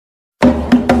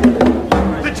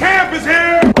champ is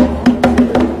here!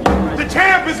 The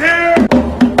champ is here!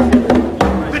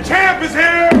 The champ is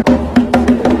here!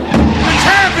 The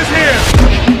champ is here!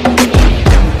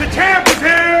 The champ is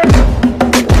here!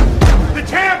 The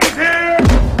champ is here!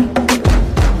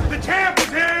 The champ is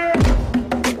here!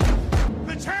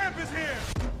 The champ is here!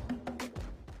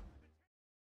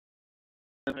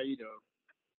 How you doing?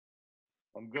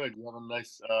 I'm good. You have a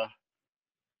nice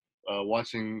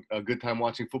watching a good time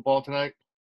watching football tonight?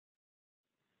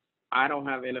 I don't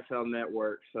have NFL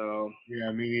Network, so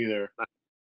Yeah, me neither.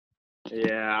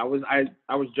 yeah, I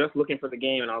was just looking for the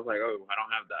game, and I was like, oh, I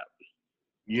don't have that.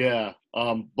 Yeah.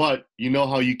 But you know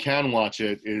how you can watch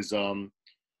it is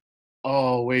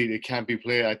oh wait, it can't be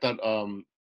played. I thought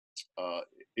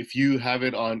if you have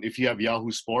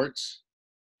Yahoo Sports,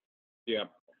 Yeah.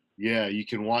 yeah, you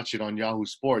can watch it on Yahoo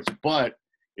Sports. But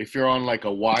if you're on like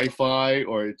a Wi-Fi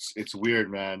or it's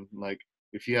weird, man. Like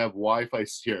if you have Wi-Fi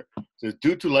here, it says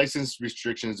due to license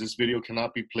restrictions, this video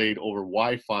cannot be played over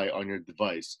Wi-Fi on your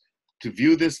device. To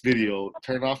view this video,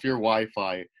 turn off your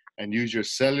Wi-Fi and use your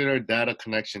cellular data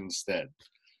connection instead.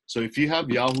 So if you have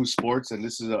Yahoo Sports, and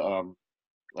this is a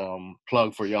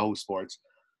plug for Yahoo Sports,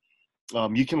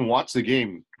 you can watch the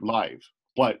game live,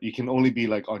 but you can only be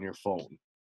like on your phone.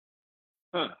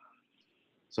 Huh.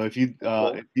 So if you,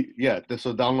 Cool.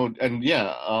 so download, and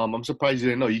yeah, I'm surprised you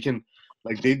didn't know. You can,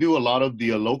 like, they do a lot of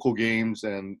the local games,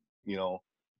 and a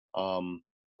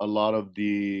lot of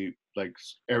the like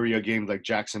area games, like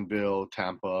Jacksonville,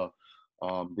 Tampa.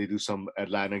 They do some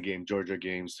Atlanta game, Georgia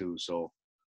games too. So,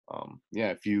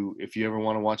 yeah, if you ever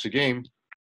want to watch a game,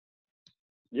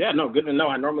 Yeah, no, good to know.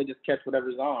 I normally just catch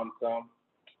whatever's on, so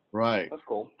right? that's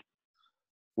cool.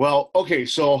 Well, okay,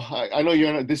 so I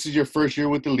know this is your first year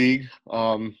with the league,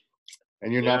 and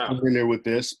you're not Yeah. familiar with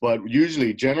this, but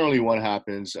generally what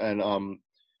happens,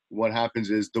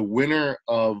 is the winner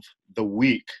of the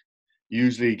week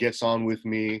usually gets on with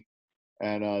me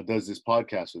and does this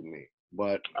podcast with me.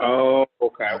 But Oh,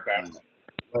 okay.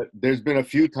 but there's been a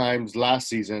few times last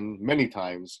season, many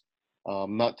times,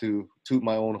 not to toot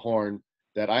my own horn,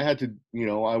 that I had to,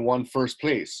 I won first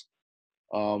place.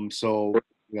 So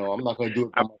I'm not going to do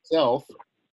it for myself.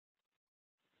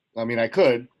 I mean, I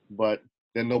could, but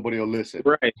then nobody will listen.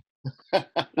 Right.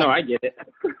 No, I get it.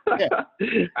 Yeah.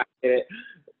 I get it.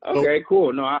 Okay,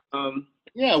 cool. No,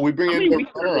 yeah, we bring in the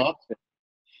runner-up.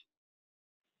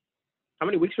 How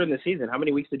many weeks are in the season? How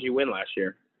many weeks did you win last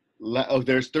year?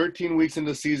 There's 13 weeks in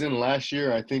the season. Last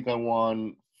year, I think I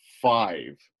won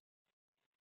 5.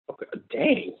 Okay,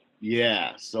 dang.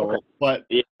 Yeah. So, Okay. but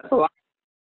Yeah, that's a lot.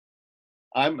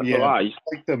 I'm That's a lot.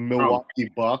 like the Milwaukee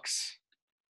Bucks,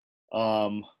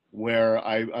 where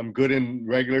I'm good in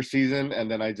regular season and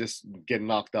then I just get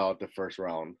knocked out the first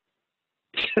round.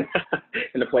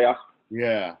 In the playoffs.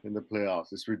 Yeah, in the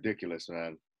playoffs. It's ridiculous,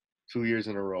 man. 2 years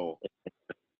in a row.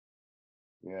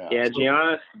 Yeah. Yeah, So,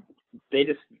 Giannis.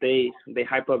 They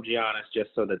hype up Giannis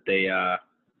just so that they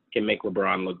can make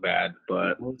LeBron look bad.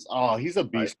 But he's a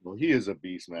beast. He is a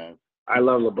beast, man. I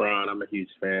love LeBron. I'm a huge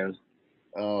fan.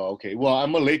 Oh, okay. Well,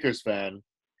 I'm a Lakers fan.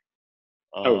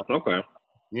 Oh, okay.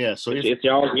 Yeah. So It's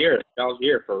y'all's year. It's y'all's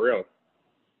year for real.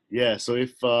 yeah. So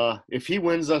if he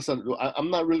wins us,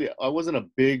 I wasn't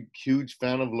a huge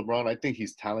fan of LeBron. I think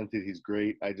he's talented. He's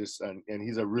great. And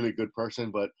he's a really good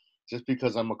person. But just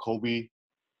because I'm a Kobe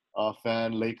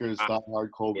fan, Lakers diehard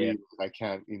Kobe, Yeah. I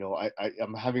can't.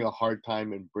 I'm having a hard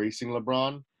time embracing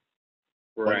LeBron.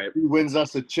 But Right. if he wins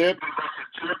us a chip,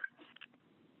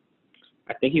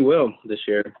 I think he will this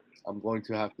year. I'm going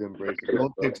to have to embrace it.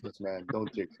 Don't jinx us, man.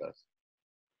 Don't jinx us.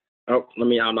 Oh,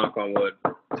 I'll knock on wood.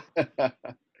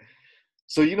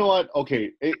 So you know what?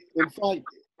 Okay. In fact,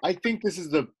 I think this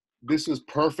is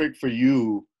perfect for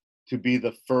you to be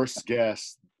the first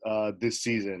guest this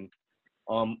season.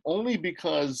 Only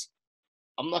because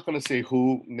I'm not going to say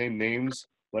name names,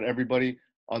 but everybody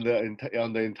on the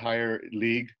entire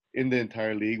league,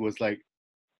 was like,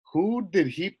 who did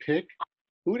he pick?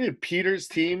 Who did Peter's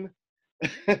team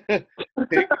pick?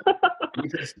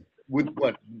 With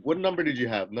what number did you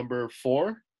have? Number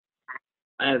 4?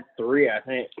 I had 3, I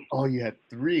think. Oh, you had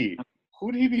 3.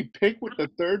 Who did he pick with the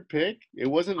 3rd pick? It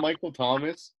wasn't Michael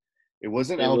Thomas. It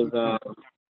wasn't It Alvin. was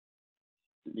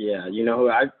yeah, you know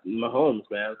who Mahomes,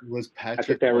 man. It was Patrick.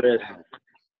 I took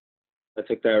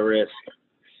that risk.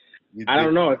 I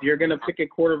don't know if you're gonna pick a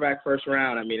quarterback first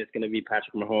round. I mean, it's gonna be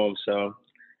Patrick Mahomes. So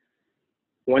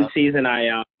one season,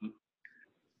 I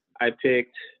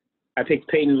picked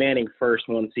Peyton Manning first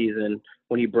one season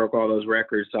when he broke all those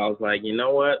records. So I was like, you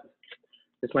know what,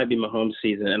 this might be Mahomes'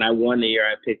 season. And I won the year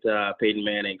I picked Peyton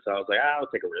Manning. So I was like, I'll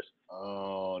take a risk.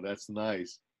 Oh, that's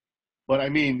nice. But I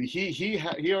mean, he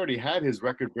already had his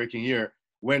record-breaking year.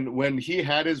 When he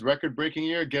had his record-breaking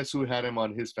year, guess who had him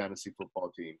on his fantasy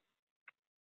football team?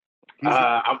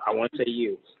 I want to say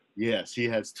you. Yes, he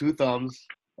has two thumbs,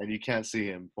 and you can't see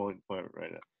him right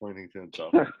now, pointing to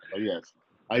himself. But yes,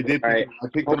 I did. Right. I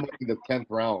picked him up in the 10th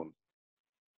round,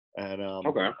 and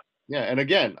Okay. yeah, and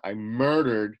again, I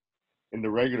murdered in the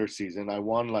regular season. I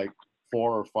won like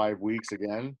 4 or 5 weeks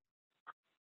again,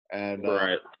 and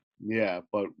Right. yeah,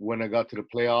 but when I got to the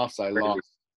playoffs, I lost.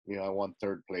 I won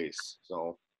third place.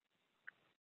 So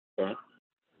Okay.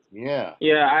 yeah,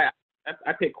 Yeah,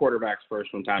 I pick quarterbacks first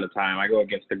from time to time. I go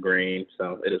against the grain,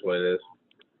 so it is what it is.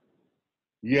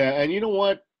 yeah, and you know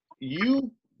what?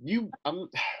 I'm.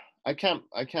 I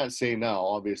can't say now,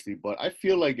 obviously, but I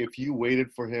feel like if you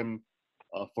waited for him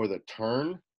for the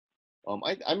turn,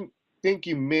 I think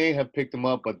you may have picked him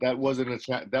up, but that wasn't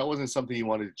that wasn't something you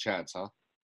wanted to chance, huh?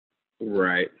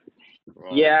 Right.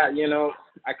 Right. Yeah,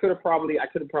 I could have probably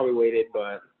waited,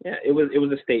 but yeah, it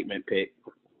was a statement pick.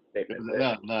 Statement pick.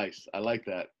 Yeah, nice. I like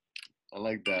that. I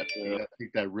like that. Yeah. You gotta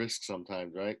take that risk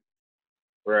sometimes, right?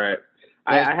 Right.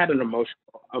 I had an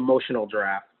emotional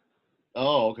draft.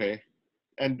 Oh, okay.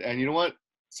 And you know what?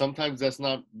 Sometimes that's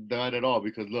not bad at all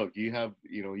because look, you have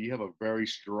a very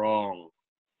strong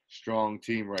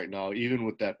team right now, even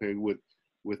with that pick with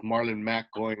Marlon Mack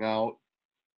going out.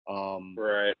 Um,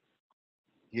 Right.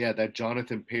 yeah, that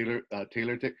Jonathan Taylor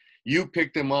you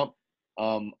picked him up.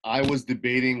 I was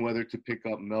debating whether to pick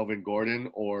up Melvin Gordon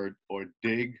or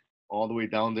dig all the way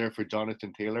down there for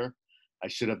Jonathan Taylor. I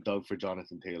should have dug for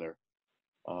Jonathan Taylor.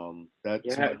 That's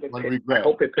Yeah, my I regret.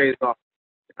 hope it pays off.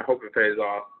 I hope it pays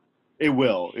off. It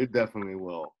will. It definitely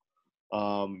will.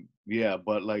 Yeah,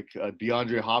 but like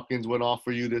DeAndre Hopkins went off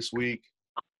for you this week.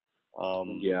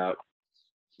 Yeah.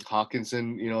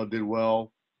 Hawkinson, did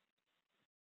well.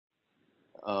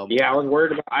 Yeah, I was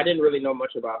worried about. I didn't really know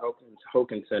much about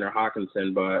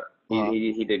Hawkinson, but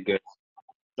he did good.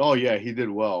 Oh yeah, he did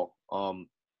well.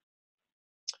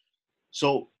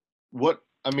 So what?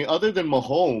 I mean, other than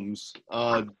Mahomes,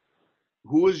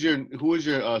 who was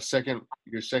your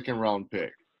second round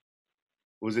pick?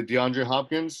 Was it DeAndre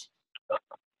Hopkins?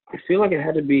 I feel like it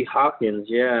had to be Hopkins.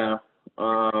 Yeah.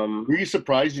 Were you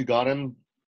surprised you got him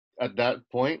at that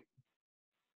point?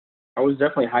 I was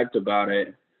definitely hyped about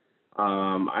it.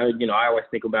 I always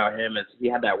think about him as he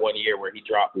had that one year where he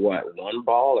dropped one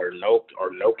ball or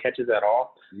no catches at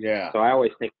all. Yeah. So I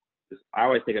always think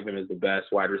of him as the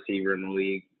best wide receiver in the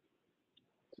league.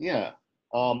 Yeah.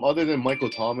 Other than Michael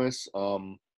Thomas,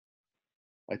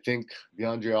 I think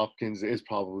DeAndre Hopkins is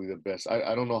probably the best.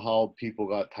 I don't know how people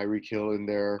got Tyreek Hill in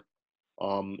there.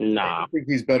 Nah. I think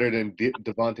he's better than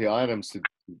Devontae Adams,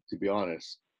 to be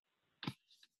honest.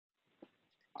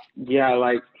 Yeah,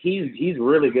 like he's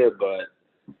really good, but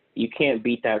you can't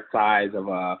beat that size of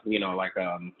a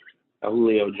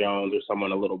Julio Jones or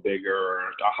someone a little bigger, or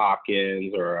a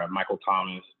Hopkins or a Michael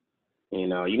Thomas. You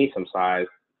need some size.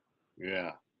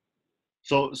 Yeah.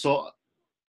 So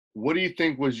what do you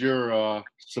think was your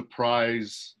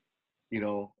surprise? You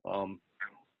know, um,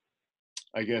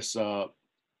 I guess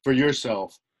for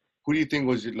yourself, who do you think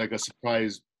was like a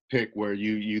surprise pick where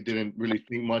you didn't really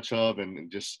think much of and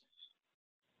just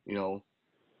you know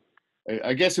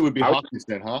I guess it would be I was,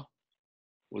 Hawkinson, huh?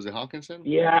 Was it Hawkinson?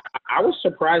 yeah, I was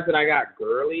surprised that I got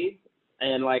Gurley,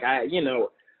 and I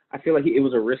feel like it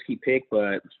was a risky pick,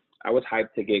 but I was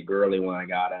hyped to get Gurley when I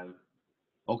got him.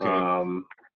 Okay.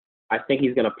 I think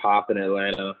he's gonna pop in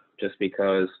Atlanta just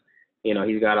because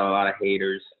he's got a lot of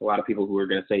haters, a lot of people who are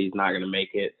gonna say he's not gonna make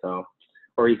it,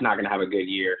 or he's not gonna have a good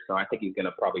year. So I think he's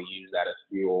gonna probably use that as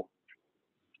fuel.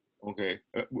 Okay.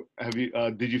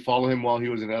 Did you follow him while he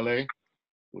was in LA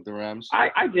with the Rams?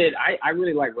 I did. I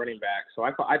really like running back, so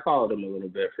I followed him a little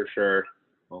bit for sure.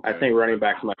 Okay. I think running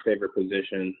back's my favorite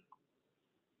position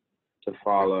to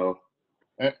follow.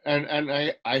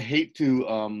 And I hate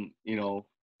to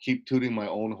keep tooting my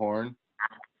own horn,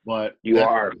 but You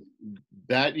are.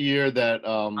 that year that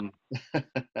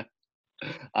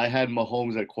I had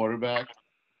Mahomes at quarterback,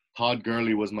 Todd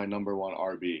Gurley was my number one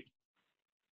RB.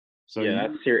 So Yeah,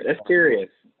 that's serious. That's serious.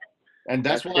 and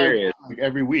that's why serious. I won, like,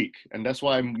 every week, and that's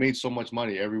why I made so much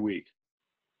money every week.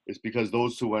 It's because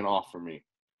those two went off for me.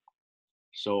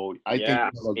 So I think Yeah,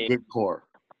 we have a good core.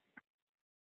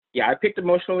 yeah. I picked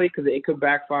emotionally because it could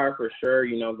backfire for sure.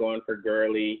 Going for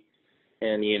Gurley,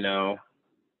 and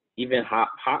even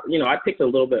I picked a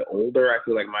little bit older. I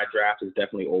feel like my draft is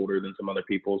definitely older than some other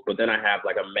people's. But then I have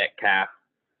like a Metcalf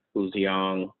who's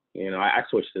young. I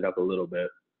switched it up a little bit.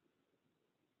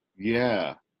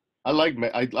 Yeah, I like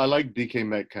DK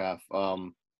Metcalf.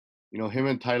 Him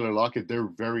and Tyler Lockett, they're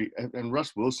and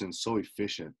Russ Wilson's so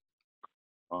efficient.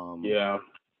 Yeah.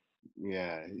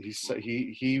 Yeah,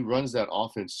 he runs that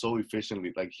offense so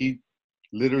efficiently. Like he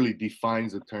literally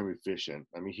defines the term efficient.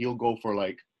 I mean, he'll go for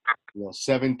like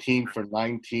 17 for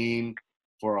 19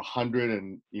 for 100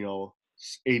 and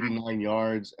 89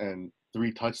 yards and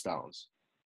 3 touchdowns.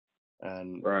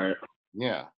 And Right.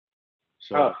 yeah,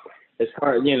 Oh, so it's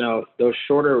hard, those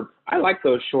shorter. I like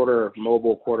those shorter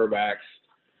mobile quarterbacks.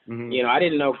 mhm. I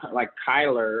didn't know like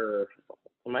Kyler.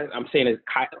 I'm saying it's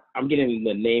I'm getting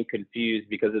the name confused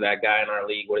because of that guy in our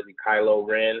league. What is he, Kylo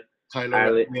Ren?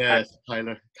 Kyler, yes,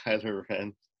 Kyler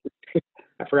Ren.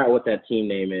 I forgot what that team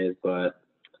name is, but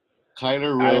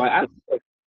Kyler I Ren. like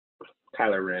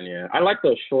Kyler Ren. Yeah, I like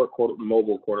those short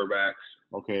mobile quarterbacks.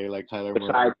 Okay, like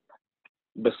Kyler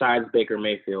Besides Baker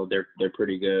Mayfield, they're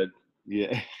pretty good.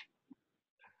 Yeah.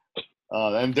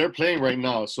 And they're playing right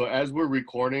now. So as we're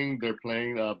recording, they're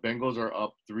playing. Bengals are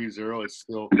up 3-0. It's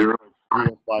still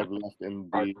 3:05 left in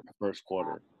the first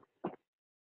quarter.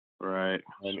 Right.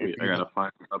 And Sweet. I gotta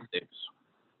find updates.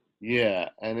 Yeah,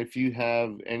 and if you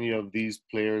have any of these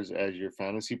players as your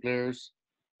fantasy players,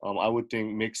 I would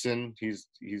think Mixon.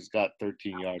 He's got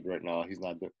 13 yards right now. He's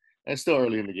not there. And it's still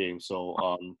early in the game, so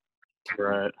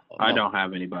right. I don't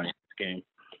have anybody in this game.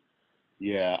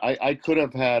 Yeah, I could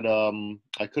have had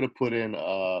I could have put in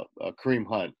a Kareem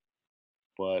Hunt,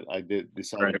 but I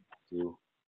decided Right. to.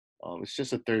 It's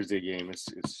just a Thursday game. It's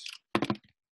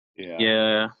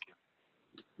Yeah.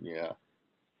 Yeah.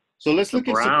 So let's look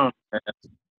at Brown.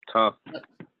 Tough.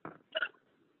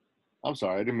 I'm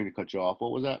sorry, I didn't mean to cut you off.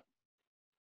 What was that?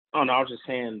 Oh no, I was just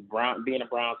saying, being a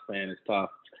Browns fan is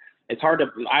tough. It's hard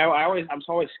to. I'm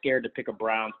always scared to pick a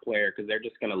Browns player because they're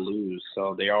just gonna lose.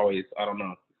 So they always, I don't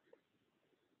know.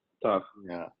 Tough.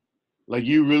 Yeah, like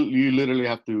you literally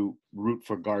have to root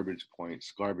for garbage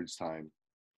points, garbage time.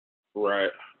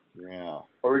 Right. Yeah.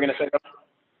 What were we gonna say?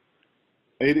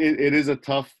 It is a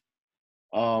tough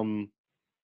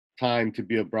time to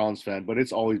be a Browns fan, but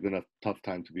it's always been a tough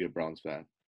time to be a Browns fan.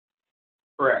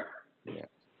 Correct. Yeah.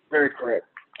 Very correct.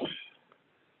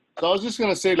 So I was just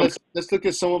gonna say let's look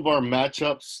at some of our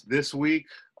matchups this week.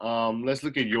 Let's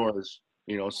look at yours.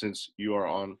 Since you are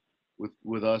on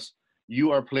with us,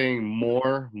 you are playing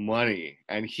more money,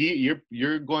 and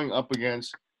you're going up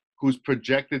against who's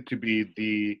projected to be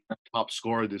the top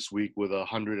scorer this week with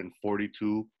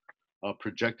 142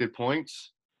 projected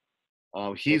points.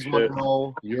 He's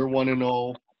 1-0. You're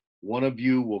 1-0. One of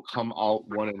you will come out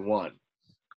 1-1.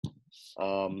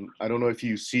 I don't know if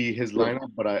you see his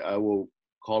lineup, but I will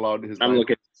call out his lineup. I'm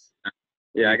looking.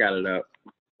 Yeah, I got it up.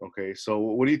 Okay, so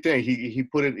what do you think? He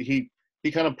put it.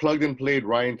 He kind of plugged and played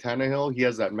Ryan Tannehill. He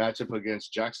has that matchup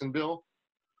against Jacksonville,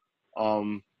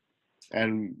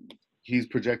 and he's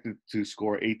projected to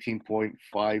score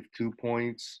 18.52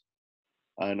 points.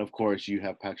 And of course, you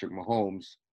have Patrick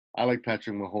Mahomes. I like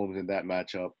Patrick Mahomes in that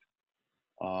matchup.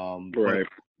 Right.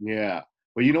 Yeah,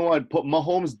 but you know what?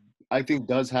 Mahomes, I think,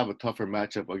 does have a tougher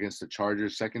matchup against the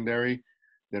Chargers secondary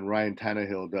than Ryan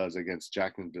Tannehill does against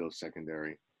Jacksonville's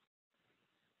secondary.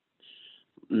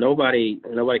 Nobody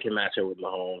can match up with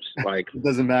Mahomes. Like It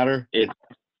doesn't matter. He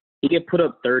can put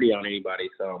up 30 on anybody.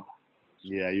 So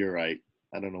yeah, you're right.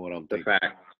 I don't know what I'm thinking. The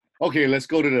fact. Okay, let's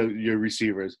go to your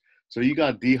receivers. So you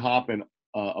got D-Hop and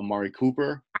Amari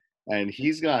Cooper, and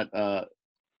he's got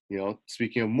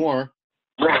speaking of Moore,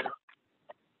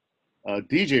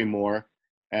 DJ Moore,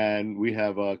 and we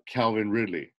have Calvin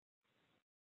Ridley.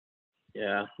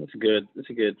 Yeah, that's good.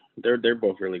 They're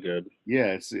both really good. Yeah,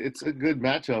 it's a good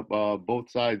matchup. Both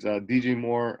sides. DJ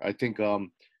Moore, I think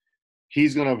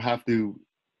he's gonna have to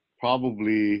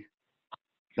probably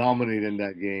dominate in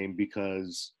that game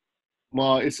because,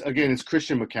 well, it's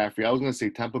Christian McCaffrey. I was gonna say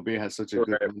Tampa Bay has such a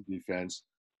good run defense,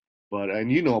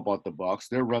 and you know about the Bucs,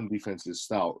 their run defense is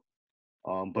stout.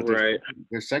 But their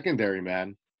secondary,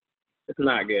 man, it's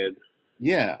not good.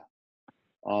 Yeah.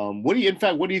 What do you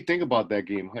think about that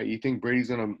game? You think Brady's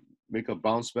gonna make a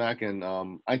bounce back? And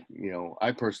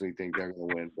I personally think they're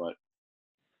gonna win, but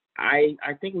I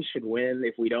think we should win.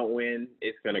 If we don't win,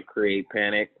 it's gonna create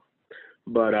panic.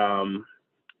 But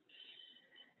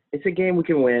it's a game we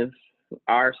can win.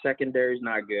 Our secondary is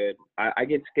not good. I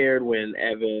get scared when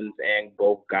Evans and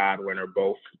both Godwin are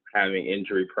both having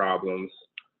injury problems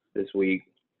this week.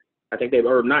 I think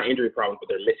or not injury problems, but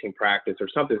they're missing practice or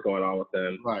something's going on with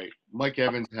them. Right. Mike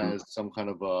Evans has some kind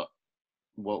of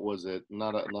what was it?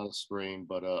 Not a sprain,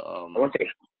 but what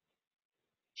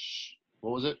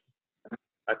was it?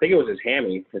 I think it was his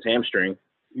hamstring.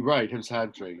 Right, his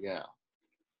hamstring, yeah.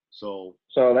 So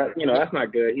that that's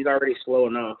not good. He's already slow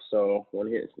enough, so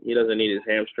when he doesn't need his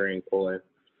hamstring pulling.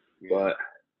 Yeah. But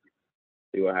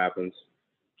see what happens.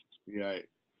 Yeah.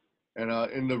 And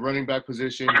in the running back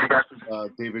position,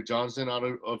 David Johnson out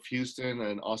of Houston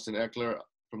and Austin Eckler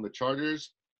from the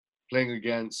Chargers. Playing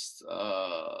against,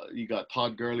 you got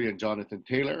Todd Gurley and Jonathan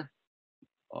Taylor.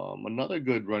 Another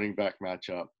good running back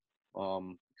matchup.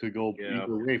 Could go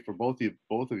either way for both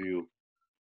of you.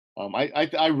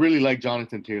 I really like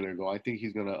Jonathan Taylor though. I think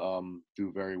he's gonna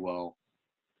do very well.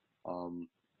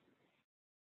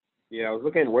 Yeah, I was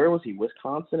looking. Where was he?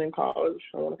 Wisconsin in college?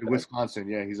 Wisconsin,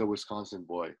 yeah, he's a Wisconsin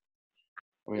boy.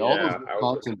 I mean, all those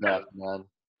Wisconsin backs, man.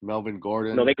 Melvin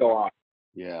Gordon. No, they go off.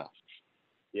 Yeah.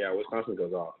 Yeah, Wisconsin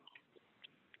goes off.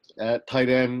 At tight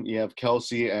end, you have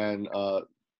Kelsey and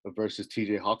versus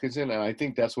T.J. Hawkinson, and I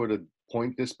think that's where the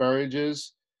point disparage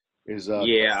is.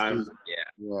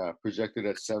 Projected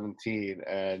at 17,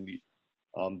 and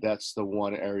that's the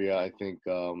one area I think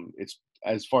it's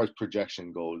as far as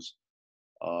projection goes.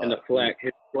 And his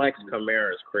flex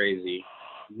Kamara is crazy.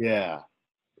 Yeah,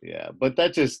 but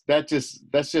that's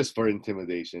just for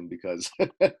intimidation because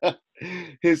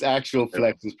his actual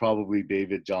flex is probably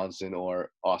David Johnson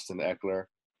or Austin Eckler.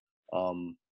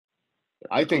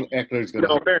 I think Eckler's gonna.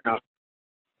 No, fair enough.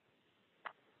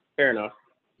 Fair enough.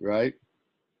 Right.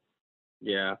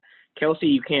 Yeah, Kelsey,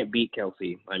 you can't beat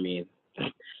Kelsey. I mean,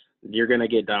 you're gonna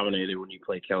get dominated when you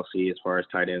play Kelsey as far as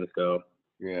tight ends go.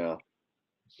 Yeah.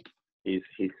 He's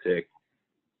sick.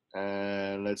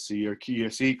 And let's see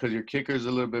because your kicker's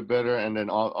a little bit better, and then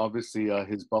obviously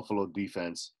his Buffalo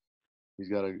defense. He's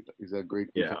got a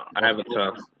great defense. Yeah, I have a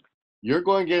tough. You're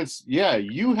going against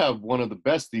you have one of the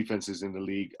best defenses in the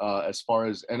league as far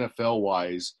as NFL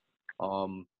wise,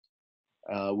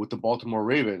 with the Baltimore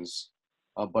Ravens,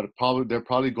 but they're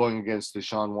probably going against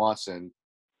Deshaun Watson.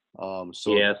 Yeah,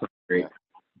 it's not great.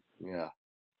 Yeah.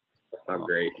 That's not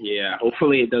great. Yeah,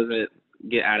 hopefully it doesn't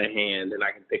get out of hand and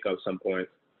I can pick up some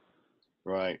points.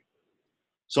 Right.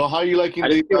 So how are you liking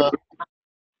the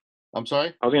I'm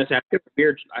sorry? I was going to say,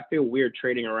 I feel weird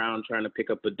trading around trying to pick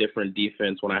up a different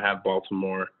defense when I have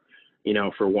Baltimore,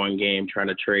 for one game, trying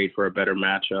to trade for a better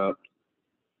matchup.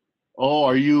 Oh,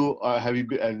 are you,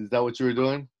 is that what you were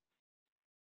doing?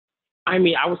 I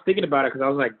mean, I was thinking about it because I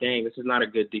was like, dang, this is not a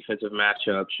good defensive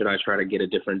matchup. Should I try to get a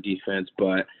different defense?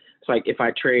 But it's like if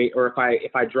I trade or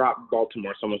if I drop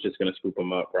Baltimore, someone's just going to scoop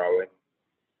them up probably.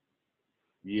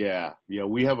 Yeah.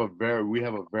 We have a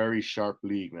very sharp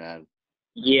league, man.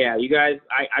 Yeah, you guys.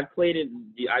 I played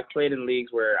in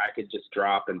leagues where I could just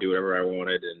drop and do whatever I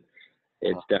wanted, and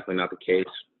it's definitely not the case.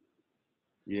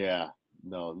 Yeah,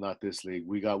 no, not this league.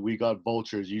 We got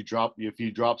vultures. If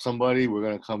you drop somebody, we're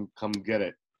gonna come get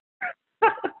it.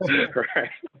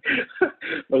 Right.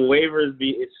 The waivers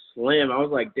it's slim. I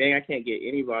was like, dang, I can't get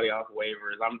anybody off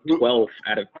waivers. I'm 12th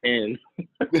out of 10.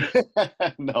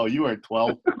 No, you weren't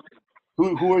 12.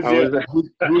 Who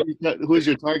is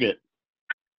your target?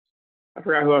 I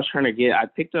forgot who I was trying to get. I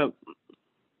picked up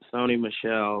Sony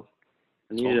Michel.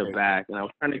 I needed a back, and I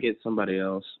was trying to get somebody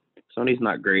else. Sony's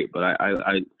not great, but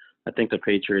I think the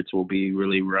Patriots will be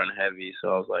really run heavy, so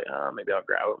I was like, maybe I'll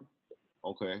grab him.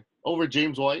 Okay. Over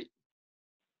James White?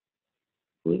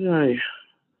 Who did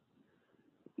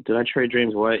I trade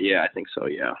James White? Yeah, I think so,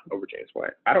 yeah, over James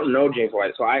White. I don't know James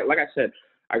White, so like I said,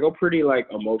 I go pretty,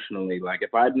 emotionally. Like,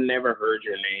 if I'd never heard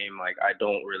your name, I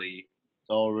don't really.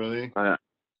 Oh, really?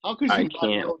 How could you not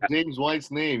know James White's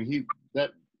name?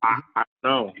 I don't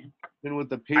know. Been with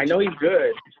the Patriots. I know he's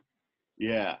good.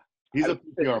 Yeah, he's a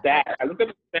PPR. I looked at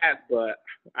the stats, but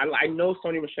I know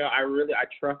Sony Michel. I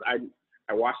trust.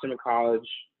 I watched him in college.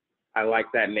 I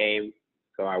like that name,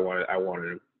 so I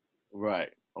wanted him. Right.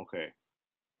 Okay.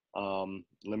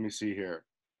 Let me see here.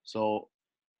 So,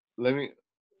 let me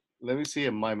see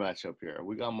my matchup here.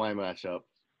 We got my matchup.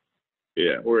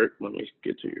 Yeah. Let me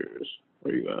get to yours.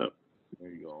 Where you at? There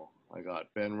you go. I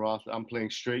got Ben Roth. I'm playing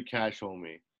straight cash,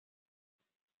 homie.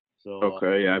 So.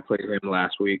 Okay. Yeah, I played him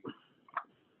last week.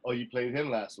 Oh, you played him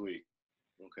last week.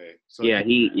 Okay. So. Yeah,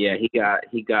 he got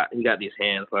these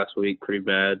hands last week pretty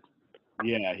bad.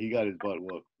 Yeah, he got his butt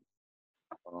whooped.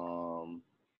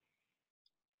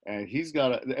 And he's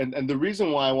got and the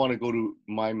reason why I want to go to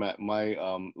my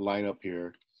lineup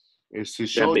here is to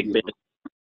show you.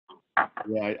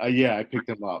 Yeah, I picked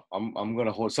him up. I'm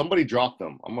gonna hold. Somebody dropped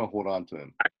him. I'm gonna hold on to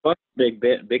him. I fuck Big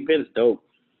Ben. Big Ben's dope.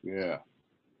 Yeah.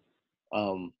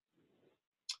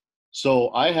 So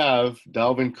I have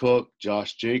Dalvin Cook,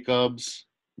 Josh Jacobs,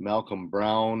 Malcolm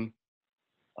Brown,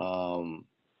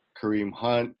 Kareem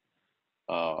Hunt,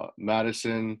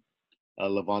 Madison,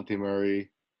 Levante Murray,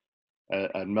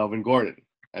 and Melvin Gordon.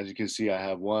 As you can see, I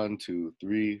have 1, 2,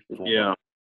 3, 4,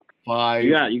 5.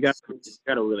 You got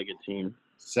a really good team.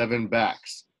 7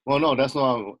 backs. Well, no, that's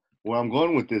not where I'm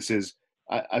going with this. Is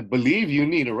I believe you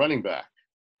need a running back.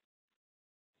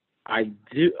 I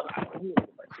do.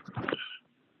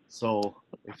 So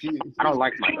I don't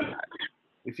like my guy.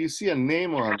 if you see a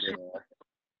name on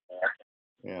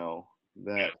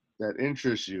there, that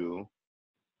interests you,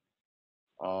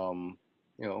 throw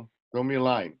me a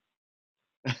line.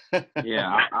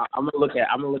 Yeah, I'm gonna look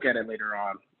at it later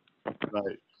on.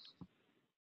 Right.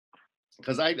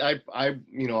 Because I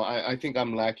think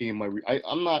I'm lacking in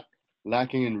I'm not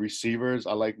lacking in receivers.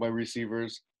 I like my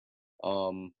receivers,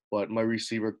 but my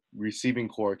receiving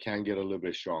core can get a little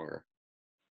bit stronger,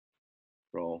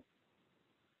 bro.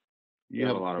 You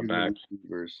have a lot of backs.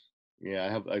 Receivers.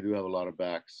 Yeah, I do have a lot of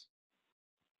backs.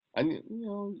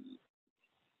 You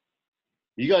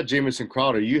got Jamison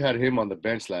Crowder. You had him on the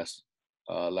bench last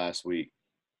week.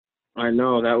 I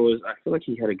know I feel like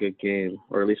he had a good game,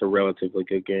 or at least a relatively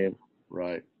good game.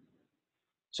 Right.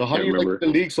 So how do you like the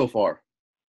league so far?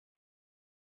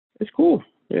 It's cool.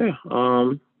 Yeah.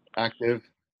 Active.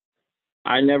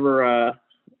 I never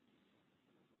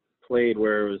played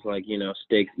where it was like,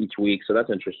 stakes each week, so that's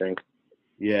interesting.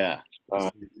 Yeah.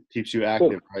 It keeps you active,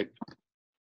 cool. Right?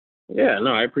 Yeah,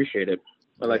 no, I appreciate it.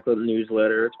 I like the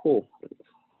newsletter. It's cool.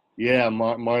 Yeah,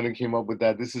 Marlon came up with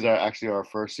that. This is actually our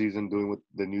first season doing with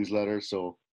the newsletter,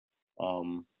 so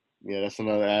yeah, that's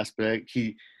another aspect.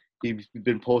 He's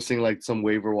been posting like some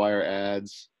waiver wire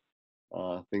ads,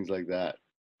 things like that.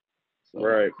 So,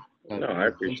 right. No, I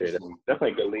appreciate it.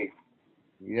 Definitely a good league.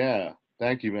 Yeah,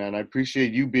 thank you, man. I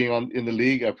appreciate you being in the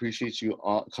league. I appreciate you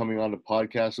coming on the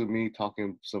podcast with me,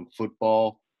 talking some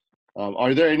football.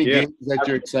 Are there any games that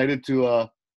you're excited to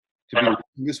be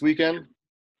this weekend,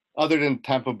 other than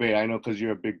Tampa Bay? I know because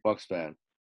you're a big Bucs fan.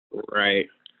 Right.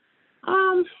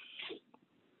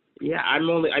 Yeah, I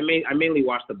mainly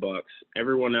watch the Bucs.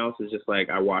 Everyone else is just like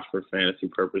I watch for fantasy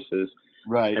purposes.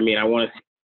 Right. I mean, I want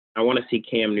to see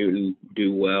Cam Newton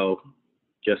do well,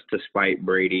 just to spite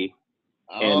Brady.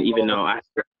 And even though I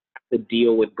have to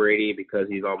deal with Brady because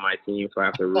he's on my team, so I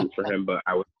have to root for him. But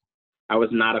I was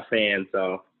not a fan,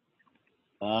 so.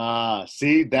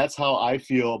 See, that's how I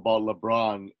feel about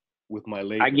LeBron with my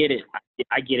Lakers. I get it.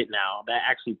 I get it now. That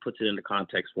actually puts it into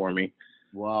context for me.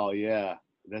 Wow, yeah.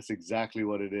 That's exactly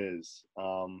what it is.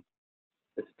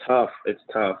 It's tough. It's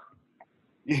tough.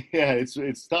 Yeah,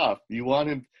 it's tough. You want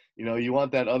him, you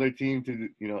want that other team to,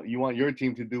 you want your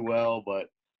team to do well, but,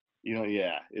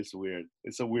 yeah, it's weird.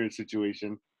 It's a weird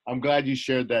situation. I'm glad you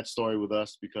shared that story with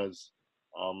us because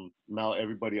now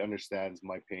everybody understands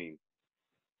my pain.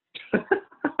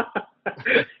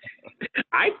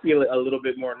 I feel it a little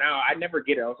bit more now. I never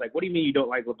get it. I was like, what do you mean you don't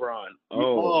like LeBron?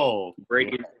 Oh.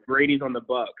 Brady's on the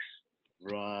Bucs.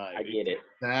 Right. I get it.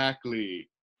 Exactly.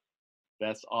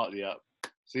 That's all. Yeah.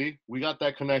 See, we got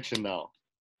that connection now.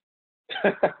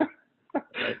 Right.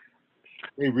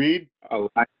 Hey, Reed.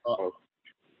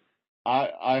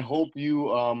 I hope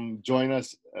you join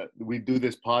us. We do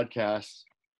this podcast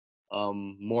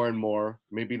more and more.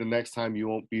 Maybe the next time you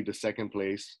won't be the second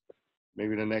place.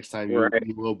 Maybe the next time you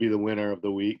will be the winner of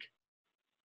the week.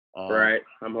 Right.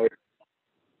 I'm hoping.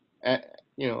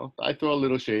 I throw a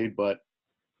little shade, but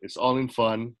it's all in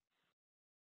fun.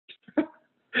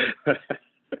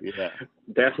 Yeah.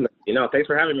 Definitely. Thanks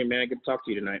for having me, man. Good to talk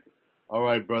to you tonight. All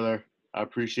right, brother. I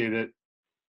appreciate it.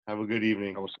 Have a good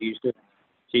evening. I will see you soon.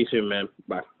 See you soon, man.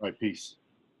 Bye. All right, peace.